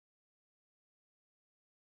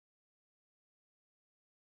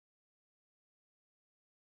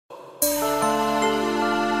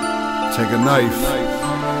Take a knife,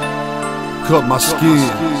 cut my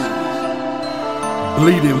skin,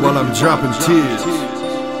 bleeding while I'm dropping tears.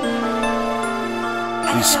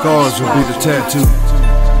 These scars will be the tattoo.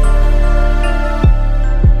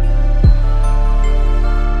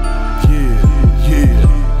 Yeah.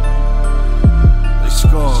 They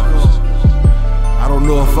scars. I don't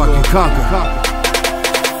know if I can conquer.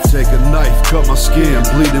 Take a knife, cut my skin,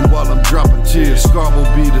 bleeding while I'm dropping tears. Scar will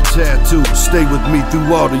be the tattoo, stay with me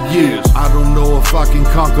through all the years. I don't know if I can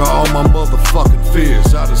conquer all my motherfucking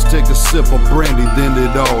fears. I just take a sip of brandy, then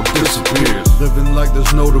it all disappears. Living like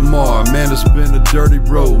there's no tomorrow, man, it's been a dirty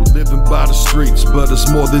road. Living by the streets, but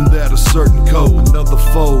it's more than that, a certain code. Another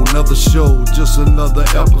foe, another show, just another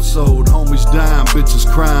episode. Homies dying, bitches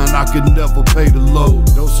crying, I could never pay the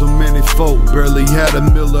load. Know so many folk, barely had a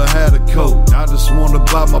meal or had a coat. I just wanna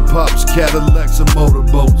buy my pops Cadillacs and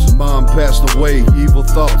motorboats. Mom passed away, evil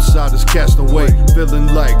thoughts I just cast away. Feeling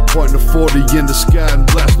like pointing a 40 in the sky and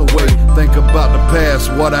blast away. Think about the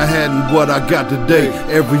past, what I had and what I got today.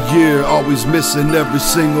 Every year, always missing every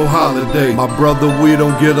single holiday. My brother, we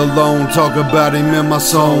don't get along, talk about him in my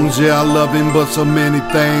songs. Yeah, I love him, but so many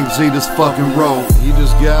things he just fucking wrong. He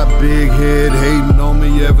just got big head, hating on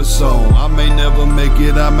me every song. I may never make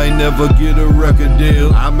it, I may never get a record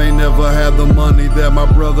deal. I may never have the money that my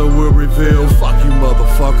brother will reveal. Fuck you,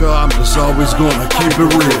 motherfucker, I'm just always gonna keep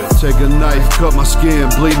it real. Take a knife, cut my skin,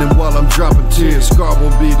 bleeding while I'm dropping tears. Scar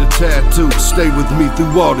will be the tattoo, stay with me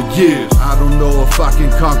through all the years. I don't know if I can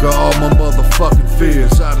conquer all my motherfucking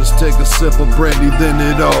fears. I just take a sip of brandy, then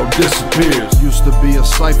it all disappears. Used to be a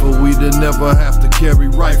cipher, we didn't ever have to carry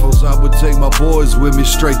rifles. I would take my boys with me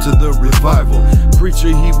straight to the revival. Preacher,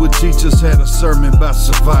 he would teach us, had a sermon about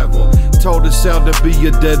survival. Taught us how to be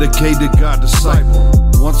a dedicated God disciple.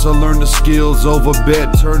 Once I learned the skills, over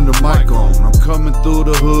bed, turn the mic on. I'm coming through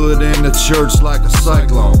the hood and the church like a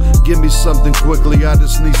cyclone. Give me something quickly, I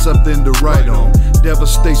just need something to write on.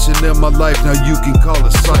 Devastation in my life, now you can call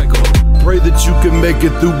it cycle. Pray that you can make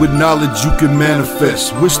it through with knowledge you can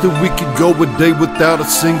manifest. Wish that we could go a day without a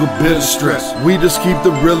single bit of stress. We just keep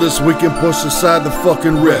the realest, we can push aside the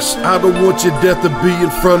fucking rest. I don't want your death to be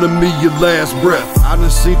in front of me, your last breath. I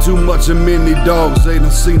done seen too much of many dogs, they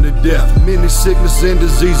done seen the death. Many sickness and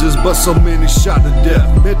diseases, but so many shot to death.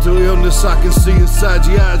 Mental illness I can see inside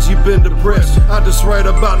your eyes, you've been depressed. I just write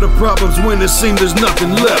about the problems when it seems there's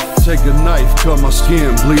nothing left. Take a knife, cut my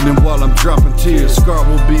skin, bleeding while I'm dropping tears. Scar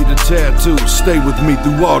will be the tattoo, stay with me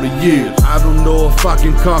through all the years. I don't know if I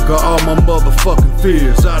can conquer all my motherfucking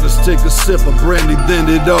fears. I just take a sip of brandy, then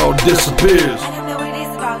it all disappears.